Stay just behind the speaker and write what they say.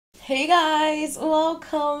Hey guys,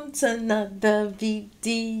 welcome to another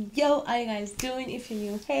video. How you guys doing? If you're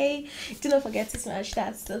new, hey, do not forget to smash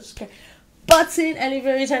that subscribe button. And if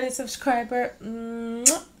you're a returning subscriber,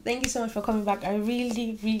 thank you so much for coming back. I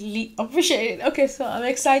really appreciate it. Okay, so I'm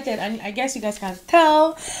excited, and I guess you guys can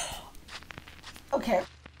tell. Okay,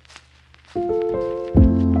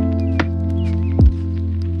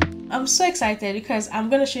 I'm so excited because I'm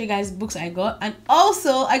gonna show you guys books I got, and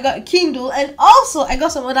also I got a Kindle, and also I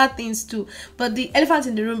got some other things too, but the elephant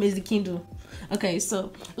in the room is the Kindle. Okay,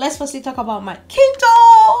 so let's firstly talk about my Kindle.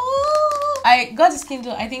 I got this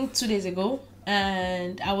Kindle I think 2 days ago,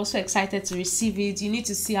 and I was so excited to receive it. You need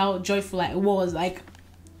to see how joyful I was. Like,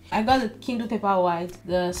 I got the Kindle Paperwhite,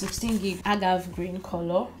 the 16 gig agave green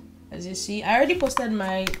color. As you see, I already posted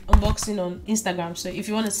my unboxing on Instagram, so if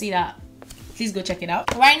you want to see that, please go check it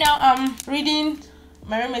out. Right now I'm reading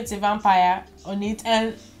My Roommate's a Vampire on it,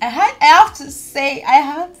 and I have to say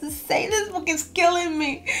this book is killing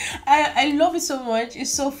me. I love it so much.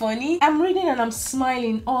 It's so funny. I'm reading and I'm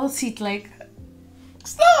smiling all seat, like,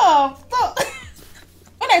 stop.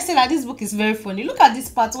 When I say that this book is very funny, look at this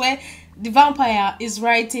part where the vampire is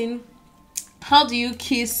writing, how do you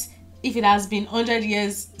kiss if it has been 100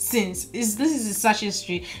 years since? This is his search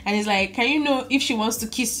history, and it's like, can you know if she wants to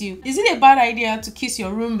kiss you? Is it a bad idea to kiss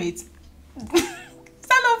your roommate? It's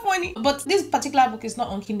not funny. But this particular book is not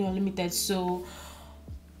on Kindle Unlimited, so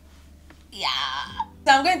yeah.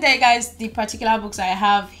 So I'm going to tell you guys the particular books I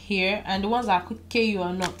have here and the ones that could kill you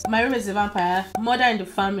or not. My Roommate's a Vampire, Murder in the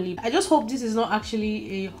Family. I just hope this is not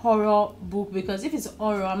actually a horror book, because if it's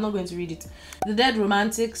horror, I'm not going to read it. The Dead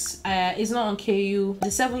Romantics is not on KU. The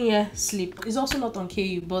 7-Year Sleep is also not on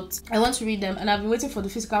KU, but I want to read them, and I've been waiting for the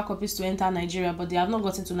physical copies to enter Nigeria, but they have not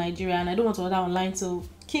gotten to Nigeria, and I don't want to order online, so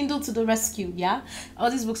Kindle to the rescue. Yeah, all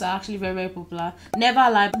these books are actually very popular. Never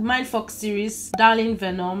Alive, Mindfuck series, Darling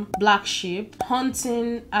Venom, Black Sheep,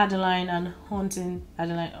 Haunting Adeline and Haunting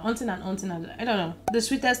Adeline. I don't know. The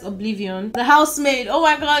Sweetest Oblivion, The Housemaid. Oh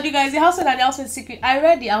my god, you guys, The Housemaid and The Housemaid Secret. I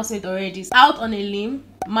read The Housemaid already. Out on a Limb,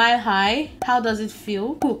 Mile High, How Does It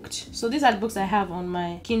Feel, Hooked. So these are the books I have on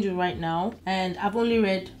my Kindle right now, and I've only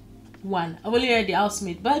read one. I've only read The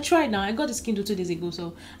Housemaid, but I tried now. I got this Kindle 2 days ago,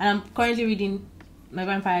 so, and I'm currently reading My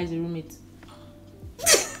Vampire is a Roommate.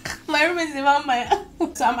 My Roommate is a Vampire.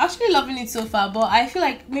 So I'm actually loving it so far, but I feel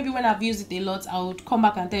like maybe when I've used it a lot, I would come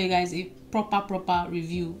back and tell you guys a proper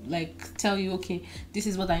review, like tell you, okay, this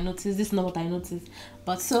is what I noticed, this is not what I noticed.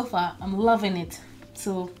 But so far I'm loving it.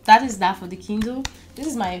 So that is that for the Kindle. This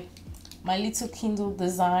is my little Kindle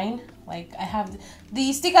design. Like, I have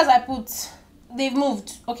the stickers I put, they've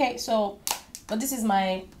moved. Okay, so, but this is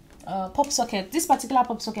my pop socket. This particular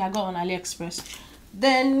pop socket I got on AliExpress.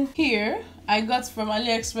 Then here I got from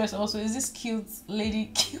AliExpress also is this cute lady.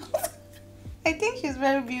 Cute. I think she's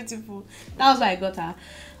very beautiful. That was why I got her.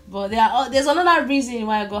 But there's another reason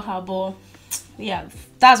why I got her, but yeah,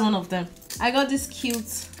 that's one of them. I got this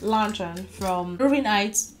cute lantern from Roving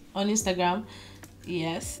Heights on Instagram.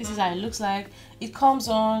 Yes, this is how it looks like. It comes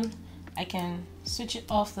on, I can switch it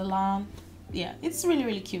off the lamp. Yeah, it's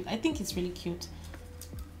really cute. I think it's really cute.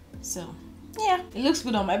 So yeah, it looks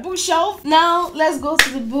good on my bookshelf. Now let's go to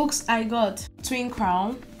the books I got. Twin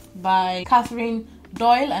Crown by Catherine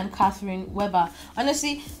Doyle and Catherine Weber.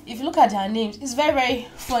 Honestly, if you look at their names, it's very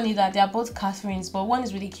funny that they are both Catherines, but one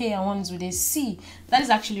is with a K and one is with a C. That is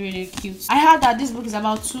actually really cute. I heard that this book is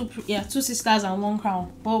about two sisters and one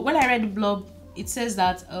crown, but when I read the blog, it says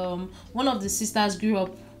that one of the sisters grew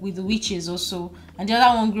up with the witches also, and the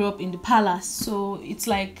other one grew up in the palace. So it's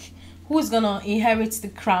like, who is gonna inherit the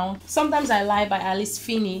crown? Sometimes I Lie by Alice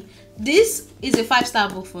Finney. This is a 5-star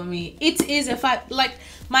book for me. It is a 5. Like,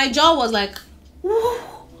 my jaw was like, woo.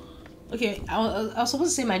 Okay, I was supposed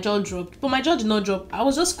to say my jaw dropped, but my jaw did not drop. I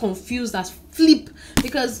was just confused as flip,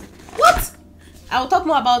 because what? I will talk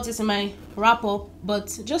more about this in my wrap up,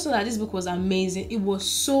 but just know that this book was amazing. It was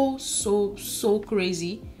so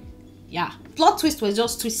crazy. Yeah, plot twist was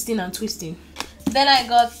just twisting and twisting. Then I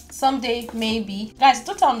got Someday Maybe. Guys,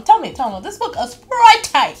 don't tell me. This book is right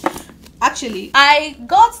tight. Actually, I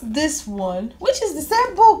got this one, which is the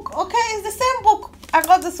same book. Okay, it's the same book. I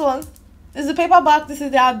got this one. This is the paperback, this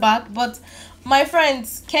is the hardback. But my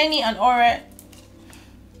friends, Kenny and Ore,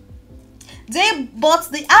 they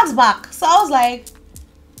bought the hardback. So I was like,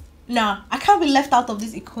 nah, I can't be left out of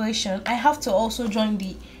this equation. I have to also join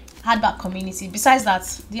the hardback community. Besides that,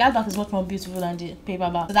 the hardback is much more beautiful than the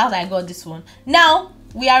paperback. So that's why I got this one. Now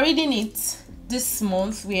we are reading it this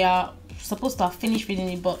month. We are supposed to have finished reading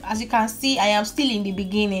it, but as you can see, I am still in the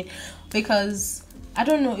beginning, because I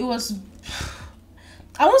don't know, it was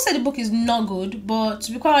I won't say the book is not good, but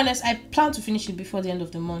to be quite honest, I plan to finish it before the end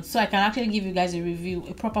of the month, so I can actually give you guys a review,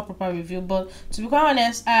 a proper review. But to be quite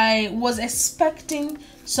honest, I was expecting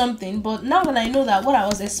something, but now that I know that what I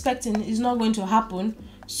was expecting is not going to happen,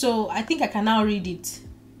 so I think I can now read it,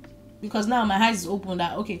 because now my eyes is open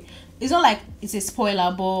that okay, it's not like it's a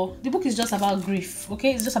spoiler, but the book is just about grief.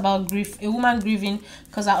 Okay, it's just about grief, a woman grieving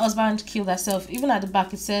because her husband killed herself. Even at the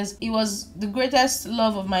back it says, it was the greatest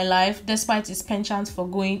love of my life despite his penchant for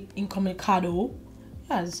going incommunicado.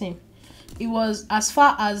 Yeah, the same. It was, as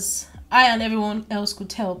far as I and everyone else could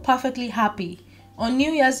tell, perfectly happy. On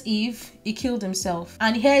New Year's Eve he killed himself.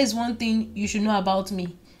 And here is one thing you should know about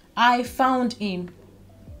me: I found him.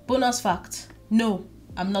 Bonus fact: no,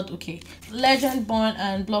 I'm not okay. Legend born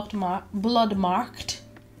and blood marked.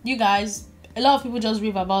 You guys, a lot of people just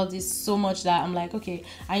rave about this so much that I'm like, okay,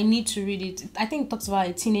 I need to read it. I think it talks about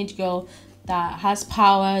a teenage girl that has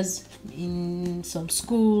powers in some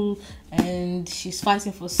school and she's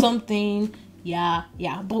fighting for something. Yeah.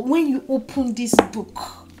 But when you open this book,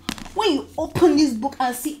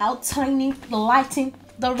 and see how tiny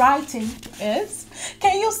the writing is,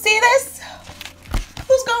 can you see this?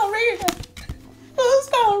 Who's gonna read it? Who's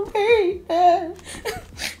gonna read it?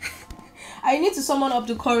 I need to summon up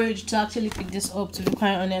the courage to actually pick this up, to be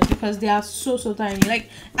quite honest, because they are so tiny. Like,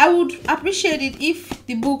 I would appreciate it if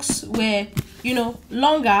the books were, you know,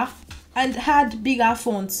 longer and had bigger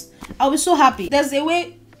fonts. I'll be so happy. There's a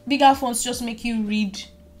way bigger fonts just make you read,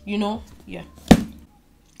 you know. Yeah,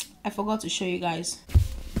 I forgot to show you guys.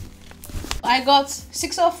 I got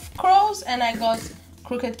 6 of Crows and I got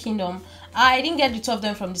Crooked Kingdom. I didn't get the two of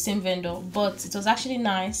them from the same vendor, but it was actually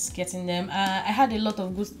nice getting them. I had a lot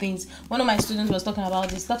of good things. One of my students was talking about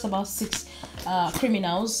this. Talks about 6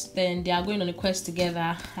 criminals. Then they are going on a quest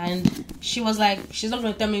together, and she was like, she's not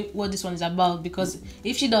going to tell me what this one is about, because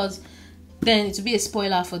if she does, then it will be a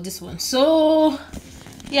spoiler for this one. So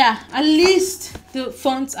yeah, at least the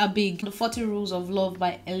fonts are big. The 40 Rules of Love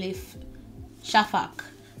by Elif Shafak.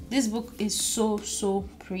 This book is so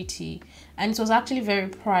pretty, and it was actually very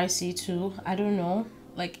pricey too. I don't know,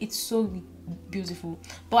 like, it's so beautiful,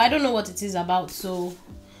 but I don't know what it is about, so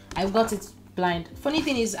I got it blind. Funny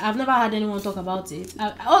thing is, I've never had anyone talk about it.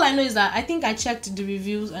 All I know is that I think I checked the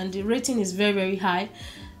reviews and the rating is very high,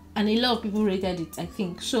 and a lot of people rated it, I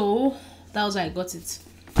think. So that was why I got it.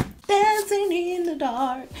 Dancing in the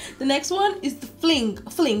dark. The next one is the Fling,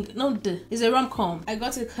 not the. It's a rom-com. I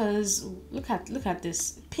got it because look at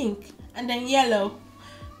this, pink and then yellow.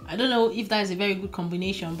 I don't know if that is a very good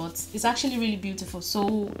combination, but it's actually really beautiful.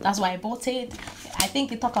 So that's why I bought it. I think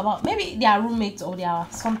they talk about maybe they are roommates or they are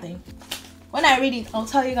something. When I read it, I'll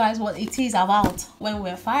tell you guys what it is about. When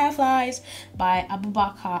We're Fireflies by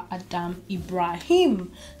Abubakar Adam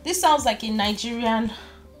Ibrahim. This sounds like a Nigerian.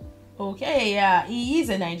 Okay, yeah, he is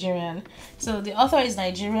a Nigerian. So the author is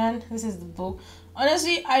Nigerian. This is the book.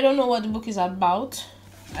 Honestly, I don't know what the book is about.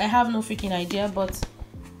 I have no freaking idea, but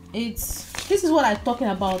this is what I'm talking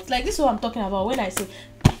about. Like, this is what I'm talking about when I say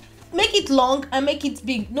make it long and make it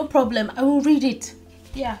big. No problem, I will read it.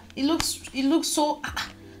 Yeah, it looks so.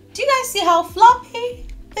 Do you guys see how floppy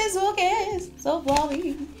this book is? So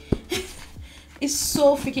floppy. It's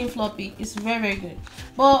so freaking floppy. It's very good.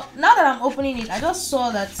 But now that I'm opening it, I just saw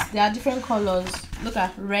that there are different colors. Look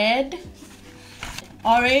at red,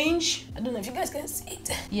 orange, I don't know if you guys can see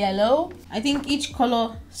it, yellow. I think each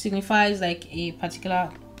color signifies like a particular.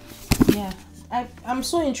 Yeah, I'm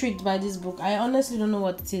so intrigued by this book. I honestly don't know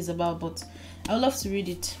what it is about, but I would love to read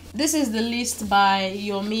it. This is The List by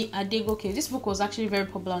Yomi Adegoke. This book was actually very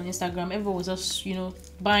popular on Instagram. Everyone was just, you know,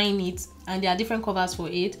 buying it, and there are different covers for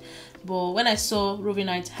it. But when I saw Roving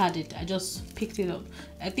Knight had it, I just picked it up.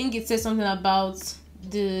 I think it says something about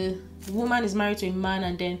the woman is married to a man,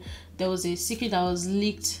 and then there was a secret that was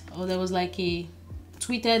leaked, or there was like a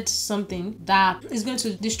tweeted something that is going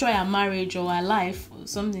to destroy her marriage or her life or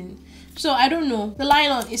something. So I don't know. The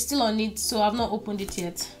line is still on it, so I've not opened it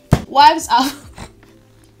yet. Wives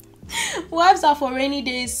are for rainy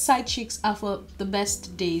days, side chicks are for the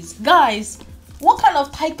best days. Guys, what kind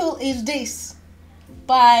of title is this?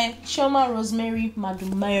 By Shoma Rosemary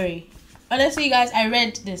Madumere. Honestly, guys, I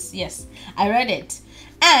read this. Yes, I read it,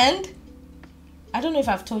 and I don't know if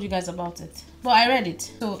I've told you guys about it, but I read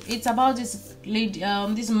it. So it's about this lady,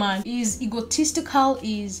 this man is egotistical,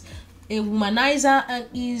 is a womanizer, and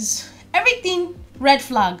is everything red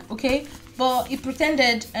flag. Okay, but he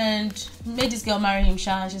pretended and made this girl marry him.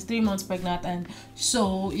 She's 3 months pregnant, and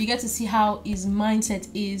so you get to see how his mindset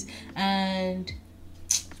is. And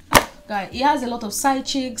guy, he has a lot of side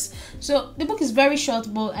chicks. So the book is very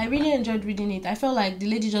short, but I really enjoyed reading it. I felt like the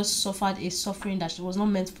lady just suffered a suffering that she was not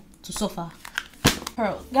meant to suffer.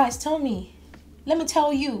 pearl. Guys, tell me. Let me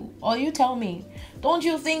tell you, or you tell me. Don't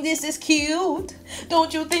you think this is cute?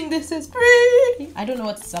 Don't you think this is pretty? I don't know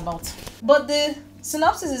what it's about. But the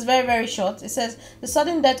synopsis is very, very short. It says, the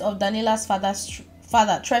sudden death of Daniela's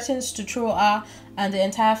father threatens to throw her and the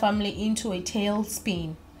entire family into a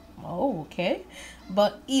tailspin. Oh, okay.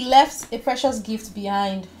 But he left a precious gift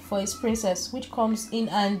behind for his princess, which comes in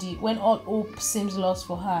handy when all hope seems lost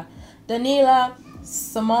for her. Daniela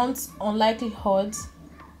surmounts unlikely odds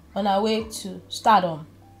on her way to stardom,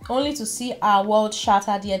 only to see her world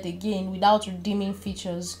shattered yet again without redeeming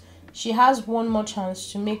features. She has one more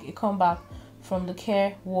chance to make a comeback from the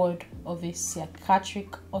care ward of a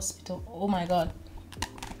psychiatric hospital. Oh my god.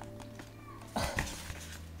 Look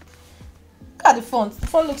at the font. The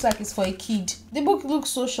font looks like it's for a kid. The book looks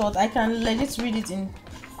so short. I can legit read it in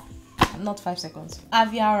not 5 seconds.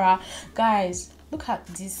 Aviara. Guys, look at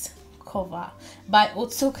this cover by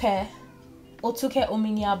Otuke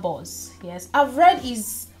Ominia Boss. Yes, I've read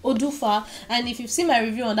his Odufa, and if you've seen my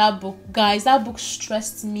review on that book, guys, that book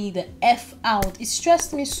stressed me the F out. It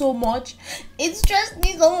stressed me so much. It stressed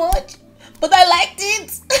me so much, but I liked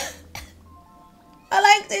it. I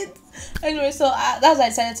liked it. Anyway, so that's why I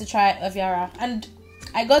decided to try Aviara, and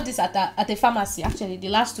I got this at a pharmacy. Actually, the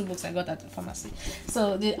last 2 books I got at the pharmacy.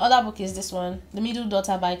 So the other book is this one, The Middle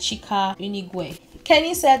Daughter by Chika Unigwe.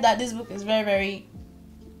 Kenny said that this book is very, very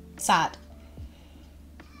sad,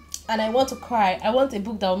 and I want to cry. I want a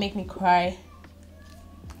book that will make me cry,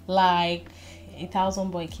 like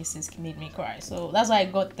 1,000 Boy Kisses made me cry. So that's why I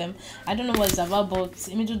got them. I don't know what it's about, but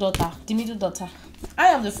The Middle Daughter. I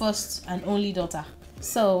am the first and only daughter,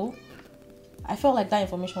 so I felt like that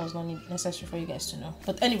information was not necessary for you guys to know.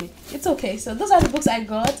 But anyway, it's okay. So those are the books I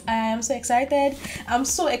got. I am so excited. I'm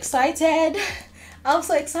so excited. I'll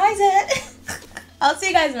see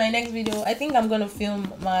you guys in my next video. I think I'm gonna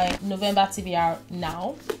film my November TBR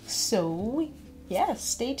now. So yeah,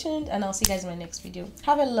 stay tuned, and I'll see you guys in my next video.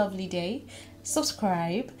 Have a lovely day.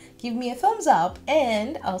 Subscribe, give me a thumbs up,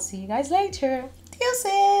 and I'll see you guys later.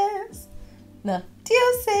 Deuces. No,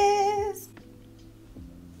 deuces.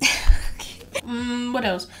 What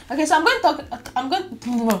else? Okay, so I'm going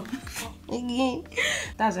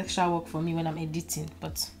that's extra work for me when I'm editing,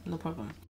 but no problem.